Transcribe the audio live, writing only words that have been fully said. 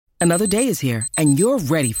Another day is here, and you're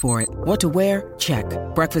ready for it. What to wear? Check.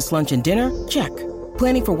 Breakfast, lunch, and dinner? Check.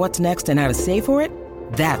 Planning for what's next and how to save for it?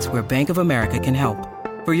 That's where Bank of America can help.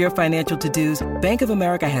 For your financial to-dos, Bank of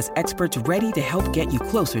America has experts ready to help get you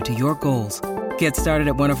closer to your goals. Get started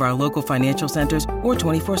at one of our local financial centers or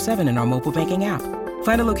 24/7 in our mobile banking app.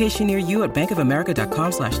 Find a location near you at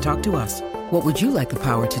bankofamerica.com/talktous. What would you like the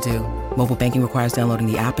power to do? Mobile banking requires downloading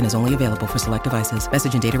the app and is only available for select devices.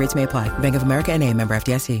 Message and data rates may apply. Bank of America N.A., member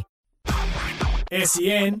FDIC.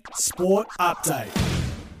 SEN Sport Update.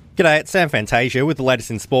 G'day, it's Sam Fantasia with the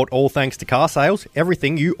latest in sport, all thanks to car sales,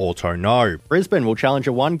 everything you auto know. Brisbane will challenge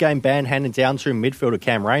a one-game ban handed down to midfielder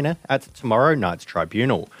Cam Rayner at tomorrow night's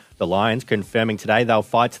tribunal. The Lions confirming today they'll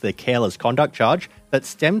fight the careless conduct charge that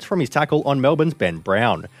stemmed from his tackle on Melbourne's Ben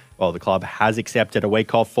Brown, while the club has accepted a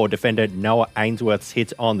week off for defender Noah Ainsworth's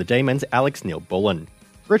hit on the Demons' Alex Neil-Bullen.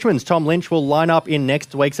 Richmond's Tom Lynch will line up in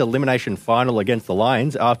next week's elimination final against the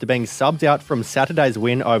Lions after being subbed out from Saturday's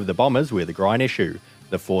win over the Bombers with a groin issue.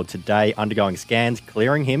 The forward today undergoing scans,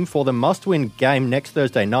 clearing him for the must-win game next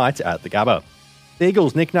Thursday night at the Gabba. The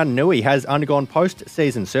Eagles' Nick Naitanui has undergone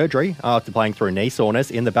post-season surgery after playing through knee soreness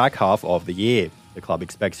in the back half of the year. The club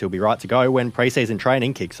expects he'll be right to go when pre-season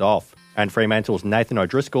training kicks off. And Fremantle's Nathan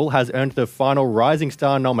O'Driscoll has earned the final Rising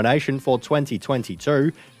Star nomination for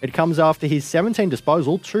 2022. It comes after his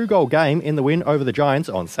 17-disposal, 2-goal game in the win over the Giants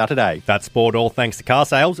on Saturday. That's sport, all thanks to car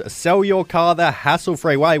sales. Sell your car the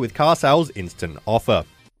hassle-free way with car sales instant offer.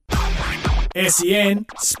 SEN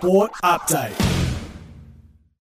Sport Update.